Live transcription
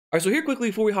Alright, so here quickly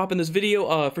before we hop in this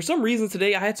video, for some reason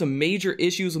today I had some major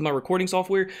issues with my recording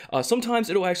software. Sometimes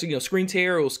it'll actually, screen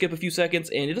tear, or it'll skip a few seconds,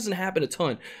 and it doesn't happen a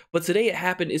ton. But today it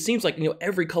happened, it seems like,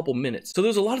 every couple minutes. So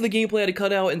there's a lot of the gameplay I had to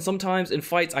cut out, and sometimes in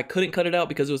fights I couldn't cut it out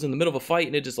because it was in the middle of a fight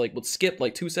and it just would skip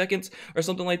 2 seconds or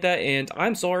something like that. And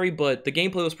I'm sorry, but the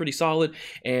gameplay was pretty solid,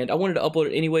 and I wanted to upload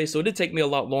it anyway, so it did take me a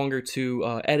lot longer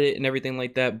to edit and everything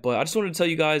like that. But I just wanted to tell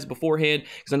you guys beforehand,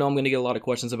 because I know I'm going to get a lot of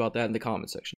questions about that in the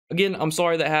comment section. Again, I'm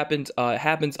sorry that happened. It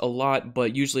happens a lot,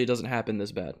 but usually it doesn't happen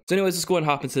this bad. So anyways, let's go ahead and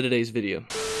hop into today's video.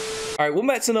 Alright, welcome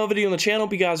back to another video on the channel.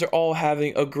 Hope you guys are all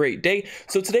having a great day.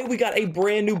 So today we got a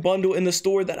brand new bundle in the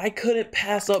store that I couldn't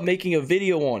pass up making a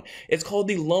video on. It's called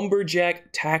the Lumberjack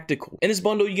Tactical. In this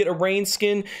bundle, you get a range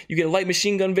skin, you get a light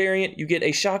machine gun variant, you get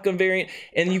a shotgun variant,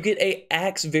 and you get a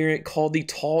axe variant called the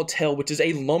Tall Tale, which is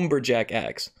a Lumberjack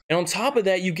Axe. And on top of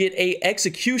that, you get a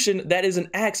execution that is an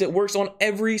axe that works on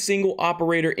every single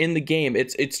operator in the game.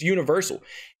 It's universal.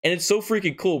 And it's so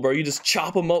freaking cool, bro. You just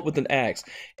chop them up with an axe.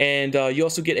 And you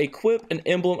also get a quip, an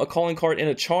emblem, a calling card, and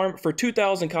a charm for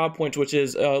 2,000 COD points, which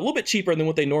is a little bit cheaper than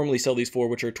what they normally sell these for,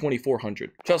 which are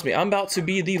 2,400. Trust me, I'm about to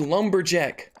be the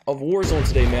Lumberjack of Warzone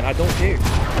today, man. I don't care.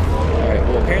 Alright,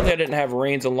 well, apparently I didn't have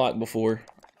reigns unlocked before.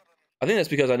 I think that's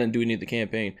because I didn't do any of the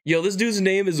campaign. Yo, this dude's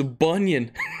name is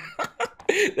Bunyan.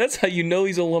 That's how you know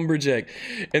he's a lumberjack.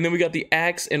 And then we got the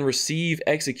axe and receive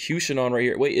execution on right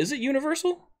here. Wait, is it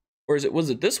universal? Or was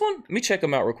it this one? Let me check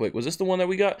them out real quick. Was this the one that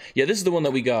we got? Yeah, this is the one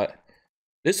that we got.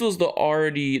 This was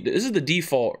this is the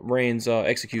default Reigns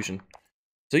execution.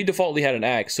 So he defaultly had an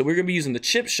axe. So we're going to be using the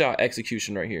chip shot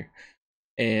execution right here.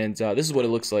 And this is what it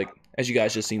looks like, as you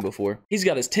guys just seen before. He's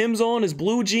got his Timbs on, his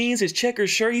blue jeans, his checker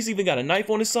shirt. He's even got a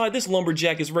knife on his side. This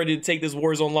lumberjack is ready to take this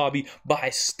Warzone lobby by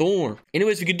storm.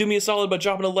 Anyways, if you could do me a solid by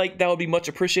dropping a like, that would be much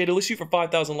appreciated. Let's shoot for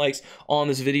 5,000 likes on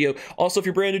this video. Also, if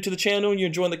you're brand new to the channel and you're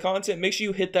enjoying the content, make sure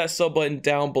you hit that sub button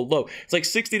down below. It's like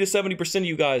 60 to 70% of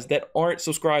you guys that aren't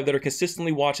subscribed that are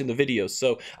consistently watching the videos.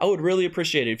 So I would really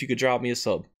appreciate it if you could drop me a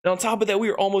sub. And on top of that, we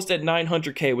are almost at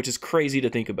 900K, which is crazy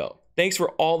to think about. Thanks for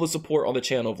all the support on the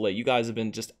channel of late. You guys have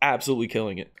been just absolutely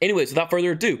killing it. Anyways, without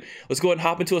further ado, let's go ahead and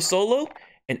hop into a solo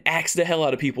and axe the hell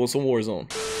out of people in some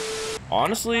Warzone.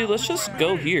 Honestly, let's just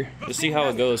go here to see how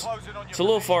it goes. It's a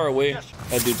little far away.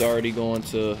 That dude's already going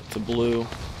to blue.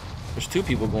 There's 2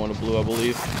 people going to blue, I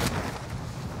believe.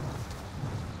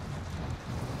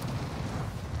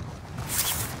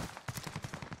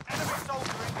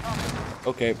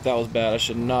 Okay, that was bad. I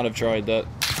should not have tried that.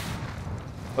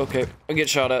 Okay, I get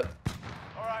shot at.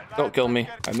 Don't kill me.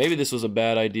 Right, maybe this was a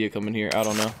bad idea coming here. I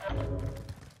don't know.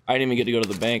 I didn't even get to go to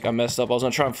the bank. I messed up. I was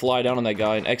gonna try and fly down on that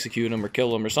guy and execute him or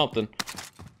kill him or something.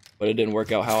 But it didn't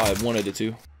work out how I wanted it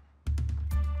to.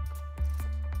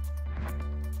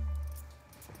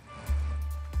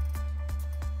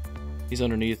 He's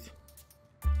underneath.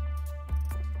 I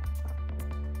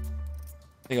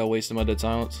think I wasted my dead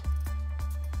silence.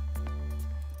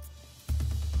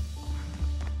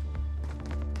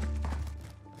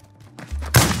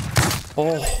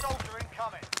 Oh,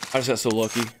 I just got so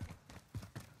lucky.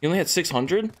 You only had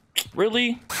 600?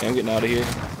 Really? Okay, I'm getting out of here.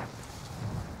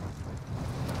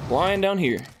 Flying down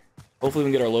here. Hopefully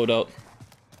we can get our loadout.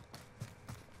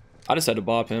 I just had to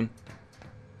bop him.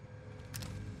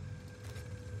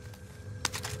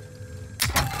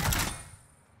 I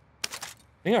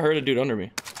think I heard a dude under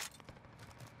me.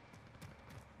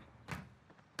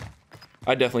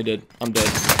 I definitely did. I'm dead.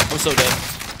 I'm so dead.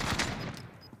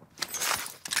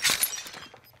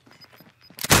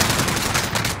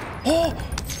 Oh!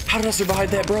 How did I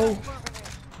survive that, bro?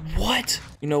 What?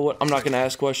 You know what? I'm not gonna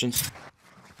ask questions.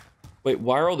 Wait,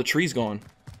 why are all the trees gone?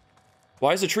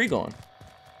 Why is the tree gone?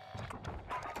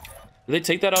 Did they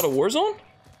take that out of Warzone?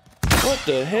 What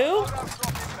the hell?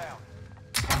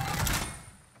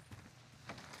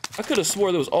 I could have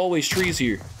swore there was always trees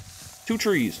here. 2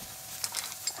 trees.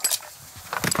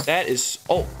 That is...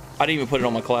 Oh, I didn't even put it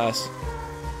on my class.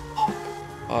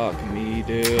 Fuck me,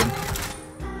 dude.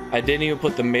 I didn't even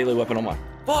put the melee weapon on my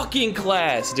fucking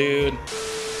class, dude.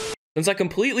 Since I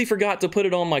completely forgot to put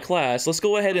it on my class, let's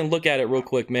go ahead and look at it real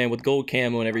quick, man, with gold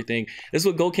camo and everything. This is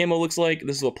what gold camo looks like.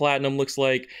 This is what platinum looks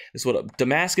like. This is what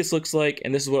Damascus looks like.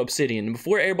 And this is what obsidian. And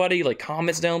before everybody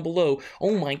comments down below,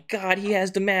 oh my god, he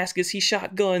has Damascus, he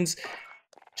shot guns.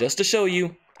 Just to show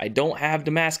you, I don't have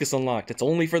Damascus unlocked. It's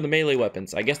only for the melee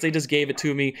weapons. I guess they just gave it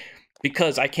to me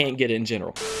because I can't get it in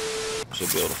general.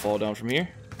 Should be able to fall down from here.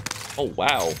 Oh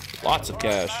wow, lots of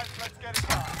cash.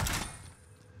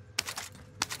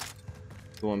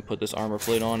 Go and put this armor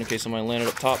plate on in case somebody landed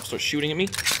up top, start shooting at me.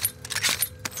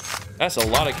 That's a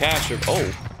lot of cash.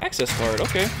 Oh, access card,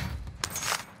 okay.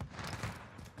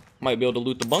 Might be able to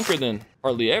loot the bunker then.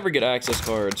 Hardly ever get access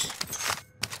cards.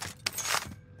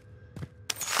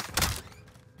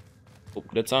 Oh,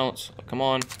 dead silence. Oh, come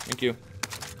on. Thank you.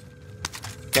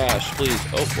 Cash, please.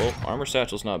 Oh, well, armor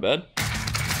satchel's not bad.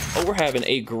 Oh, we're having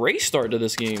a great start to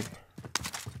this game.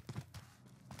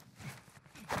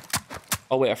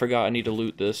 Oh, wait, I forgot. I need to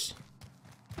loot this.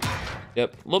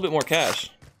 Yep, a little bit more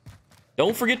cash.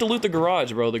 Don't forget to loot the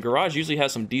garage, bro. The garage usually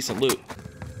has some decent loot.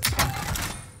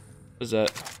 What is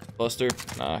that? Buster?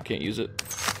 Nah, I can't use it.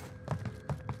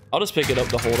 I'll just pick it up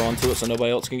to hold on to it so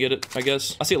nobody else can get it, I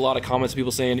guess. I see a lot of comments of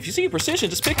people saying, if you see a precision,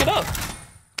 just pick it up.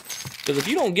 Because if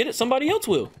you don't get it, somebody else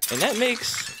will. And that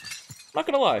makes, I'm not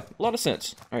gonna lie, a lot of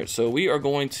sense. All right, so we are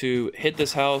going to hit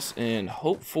this house and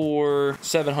hope for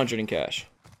 700 in cash.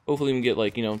 Hopefully we can get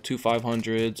like, you know, 2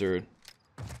 500s or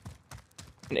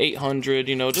an 800,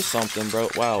 you know, just something, bro.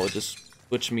 Wow, it just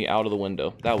switched me out of the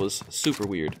window. That was super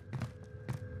weird.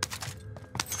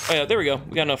 Oh yeah, there we go.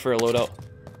 We got enough for a loadout.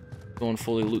 Going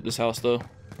fully loot this house though.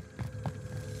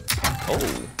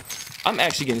 Oh, I'm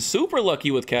actually getting super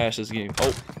lucky with cash this game.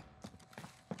 Oh,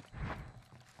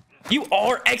 you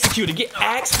are executed. Get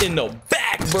axed in the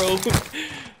back, bro.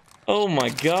 Oh my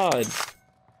god.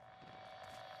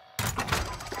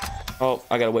 Oh,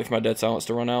 I gotta wait for my dead silence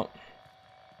to run out.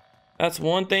 That's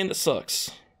one thing that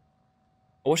sucks.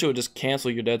 I wish it would just cancel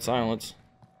your dead silence.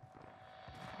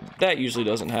 That usually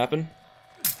doesn't happen.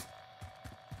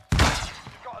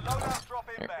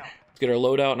 Let's get our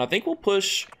loadout, and I think we'll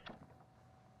push.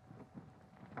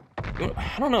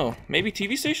 I don't know, maybe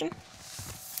TV station?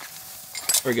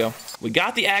 There we go. We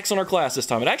got the axe on our class this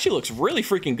time. It actually looks really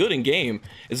freaking good in game.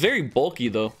 It's very bulky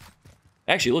though.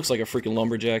 Actually, it looks like a freaking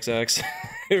Lumberjack Axe.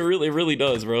 It really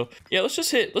does, bro. Yeah, let's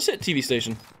hit TV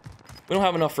station. We don't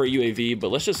have enough for a UAV, but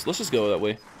let's just go that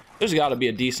way. There's got to be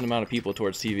a decent amount of people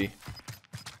towards TV.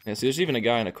 Yeah, see, there's even a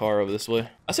guy in a car over this way.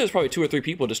 I say there's probably 2 or 3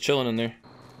 people just chilling in there.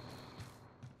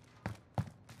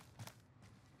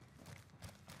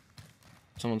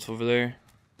 Someone's over there.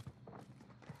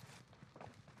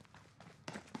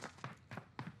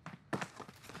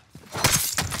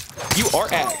 You are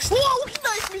axed. Whoa, he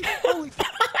knifed me. Holy.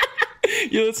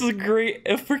 Yo, this is great.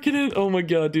 Freaking, oh my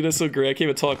god, dude, that's so great. I can't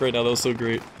even talk right now. That was so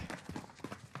great.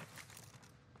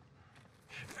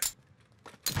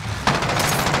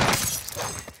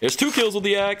 There's 2 kills with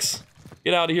the axe.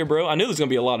 Get out of here, bro. I knew there's gonna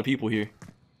be a lot of people here.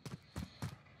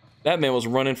 That man was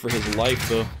running for his life,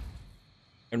 though.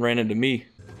 And ran into me.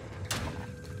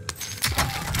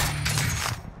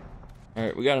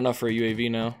 Alright, we got enough for a UAV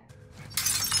now.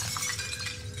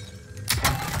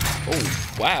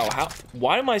 Oh, wow.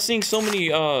 Why am I seeing so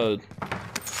many,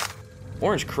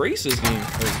 orange crates this game?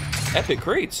 Or epic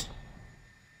crates.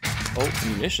 Oh,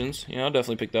 munitions. Yeah, I'll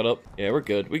definitely pick that up. Yeah, we're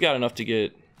good. We got enough to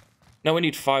get... No, we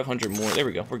need 500 more. There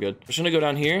we go. We're good. We're just gonna go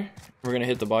down here. We're gonna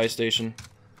hit the buy station.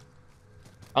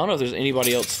 I don't know if there's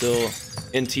anybody else still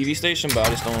in TV station, but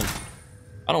I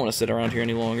don't want to sit around here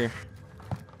any longer.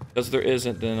 Because if there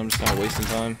isn't, then I'm just kind of wasting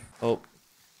time. Oh.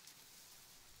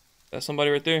 That's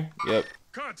somebody right there? Yep.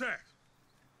 Contact.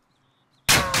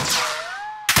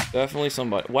 Definitely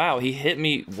somebody. Wow, he hit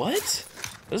me. What?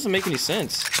 That doesn't make any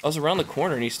sense. I was around the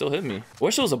corner and he still hit me. I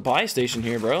wish there was a buy station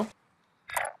here, bro.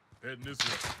 Heading this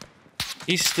way.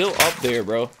 He's still up there,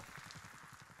 bro.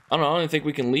 I don't even think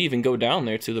we can leave and go down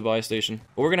there to the buy station.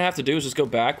 What we're gonna have to do is just go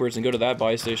backwards and go to that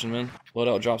buy station, man.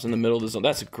 Loadout drops in the middle of the zone.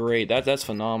 That's great. That's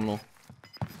phenomenal.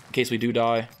 In case we do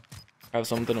die, have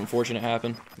something unfortunate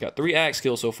happen. Got 3 axe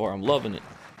kills so far. I'm loving it.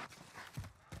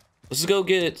 Let's just go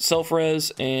get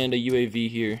self-res and a UAV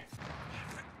here.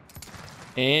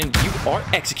 And you are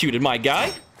executed, my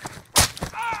guy.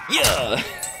 Yeah.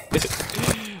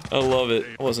 I love it.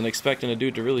 I wasn't expecting a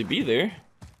dude to really be there,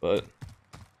 but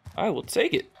I will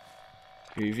take it.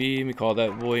 UAV, let me call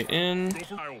that boy in.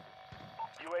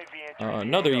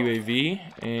 Another UAV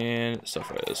and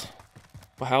self-res.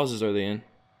 What houses are they in?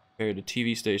 Compared to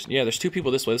TV station. Yeah, there's 2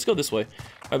 people this way. Let's go this way.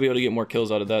 I'll be able to get more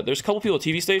kills out of that. There's a couple people at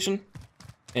TV station,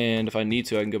 and if I need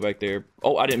to, I can go back there.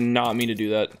 Oh, I did not mean to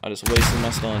do that. I just wasted my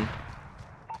stun.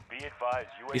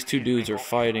 These 2 dudes are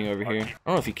fighting over here. I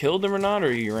don't know if he killed them or not,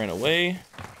 or he ran away.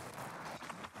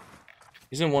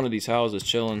 He's in one of these houses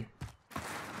chilling.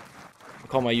 I'll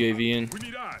call my UAV in. We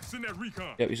need eyes. Send that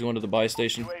recon. Yep, he's going to the buy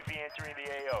station. UAV entering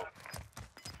the AO.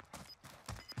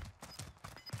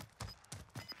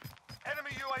 Enemy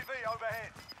UAV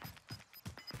overhead.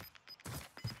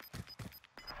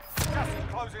 Gas is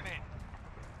closing in.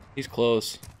 He's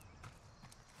close.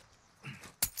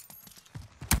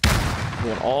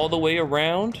 Going all the way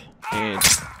around, and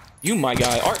you, my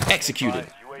guy, are executed.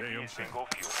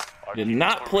 Did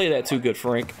not play that too good,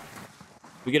 Frank.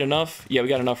 We get enough? Yeah, we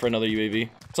got enough for another UAV.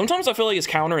 Sometimes I feel like it's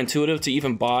counterintuitive to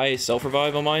even buy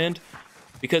self-revive on my end,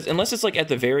 because unless it's like at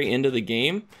the very end of the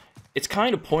game, it's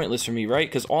kind of pointless for me, right?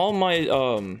 Because all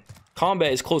my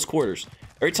combat is close quarters.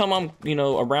 Every time I'm, you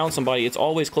know, around somebody, it's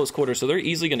always close quarters, so they're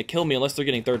easily going to kill me unless they're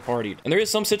getting third-partied. And there is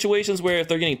some situations where if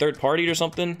they're getting third-partied or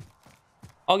something,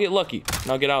 I'll get lucky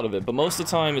and I'll get out of it. But most of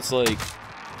the time, it's like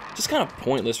just kind of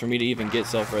pointless for me to even get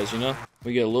self-res, you know?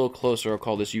 We get a little closer, I'll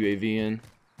call this UAV in.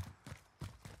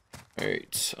 Alright,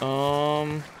 let's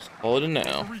call it in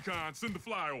now. Recon, send the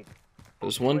flyover.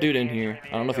 There's one dude in here.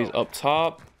 I don't know if he's up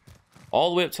top, all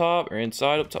the way up top, or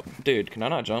inside up top. Dude, can I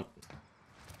not jump?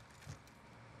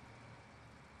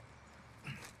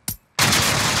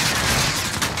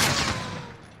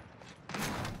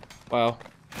 Wow.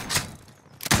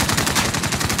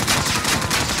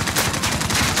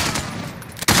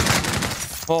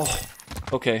 Oh,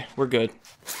 okay, we're good.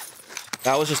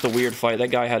 That was just a weird fight. That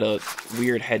guy had a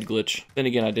weird head glitch. Then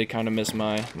again, I did kind of miss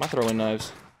my throwing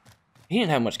knives. He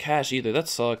didn't have much cash either. That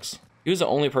sucks. He was the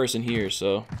only person here,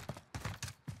 so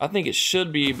I think it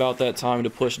should be about that time to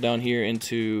push down here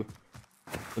into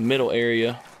the middle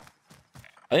area.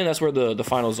 I think that's where the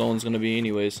final zone is going to be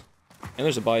anyways. And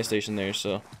there's a buy station there,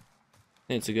 so I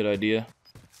think it's a good idea.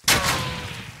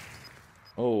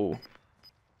 Oh.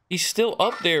 He's still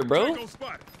up there, bro. Tango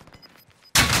spotted.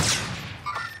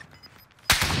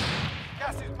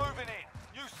 Gas is moving in.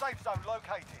 New safe zone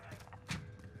located.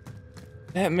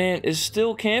 That man is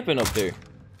still camping up there.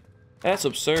 That's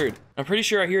absurd. I'm pretty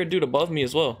sure I hear a dude above me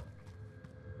as well.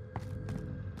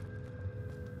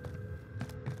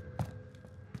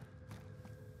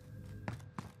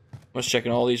 I'm just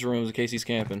checking all these rooms in case he's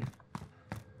camping.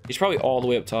 He's probably all the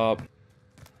way up top.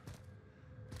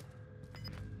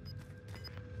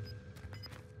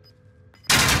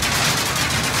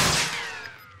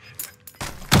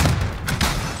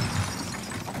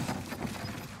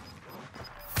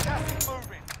 Gas is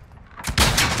moving.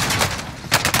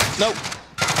 Nope.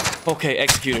 Okay,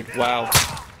 executed. Wow.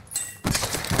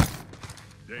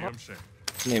 Damn shame.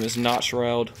 His name is not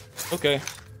Shroud. Okay.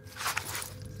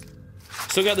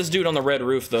 Still got this dude on the red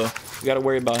roof though. We gotta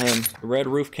worry about him. The red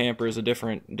roof camper is a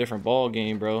different ball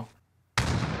game, bro.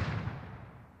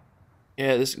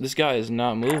 Yeah, this guy is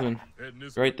not moving. Heading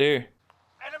this Right there.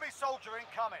 Enemy soldier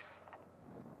incoming.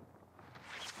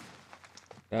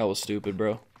 That was stupid,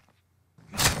 bro.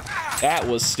 That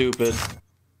was stupid.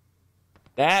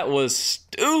 That was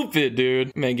stupid,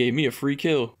 dude. Man gave me a free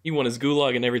kill. He won his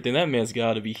gulag and everything. That man's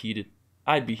gotta be heated.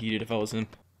 I'd be heated if I was him.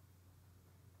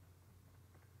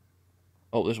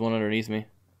 Oh, there's one underneath me.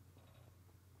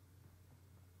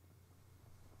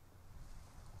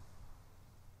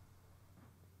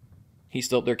 He's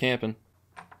still up there camping.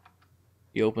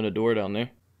 He opened a door down there.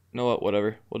 You know what?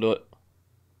 Whatever. We'll do it.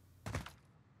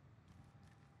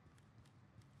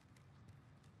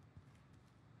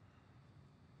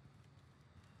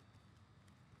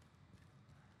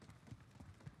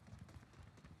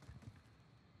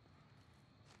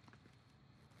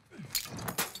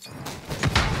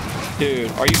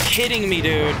 Dude, are you kidding me,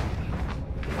 dude?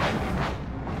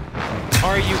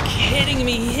 Are you kidding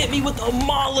me? He hit me with a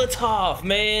Molotov,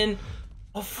 man.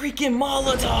 A freaking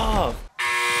Molotov.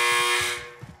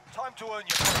 Time to earn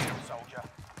your freedom, soldier.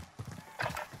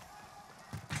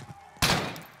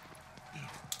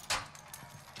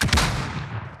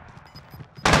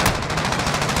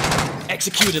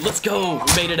 Executed. Let's go.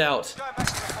 We made it out. Going back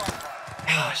to the front line.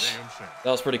 Gosh. damn shame.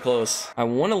 That was pretty close. I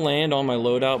want to land on my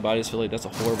loadout, but I just feel like that's a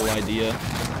horrible idea.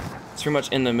 It's pretty much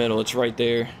in the middle. It's right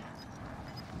there.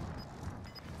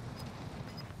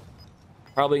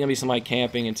 Probably gonna be somebody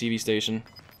camping in TV station.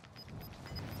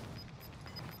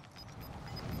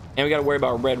 And we gotta worry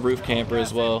about red roof camper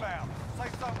as well. Inbound.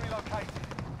 Safe zone relocated.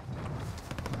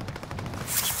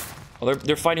 Well,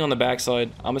 they're fighting on the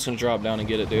backside. I'm just gonna drop down and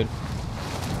get it, dude.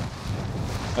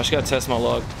 I just gotta test my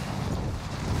luck.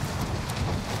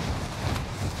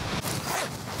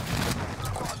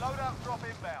 Got a loadout drop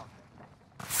inbound.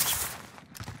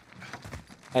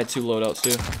 I had two loadouts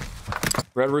too.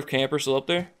 Red roof camper still up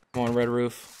there? Come on, red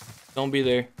roof. Don't be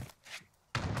there.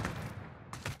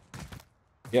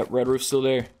 Yep, red roof's still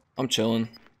there. I'm chilling.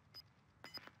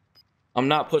 I'm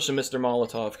not pushing Mr.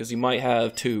 Molotov because he might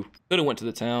have two. Could have went to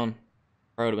the town.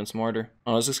 Probably would have been smarter.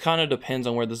 Oh, this just kind of depends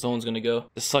on where the zone's gonna go.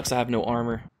 This sucks I have no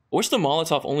armor. I wish the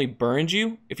Molotov only burned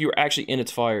you if you were actually in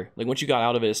its fire. Like once you got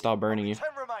out of it, it stopped burning you. 10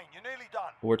 remain. You're nearly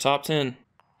done. We're top 10.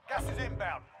 Gas is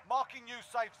inbound. Marking new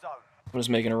safe zone. I'm just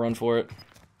making a run for it.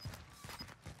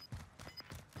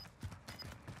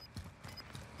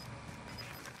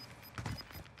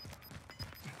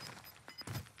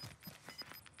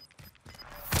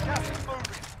 Gas is moving.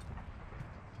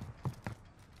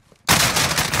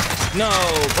 No,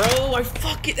 bro, I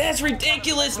fuck it. That's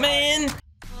ridiculous, man.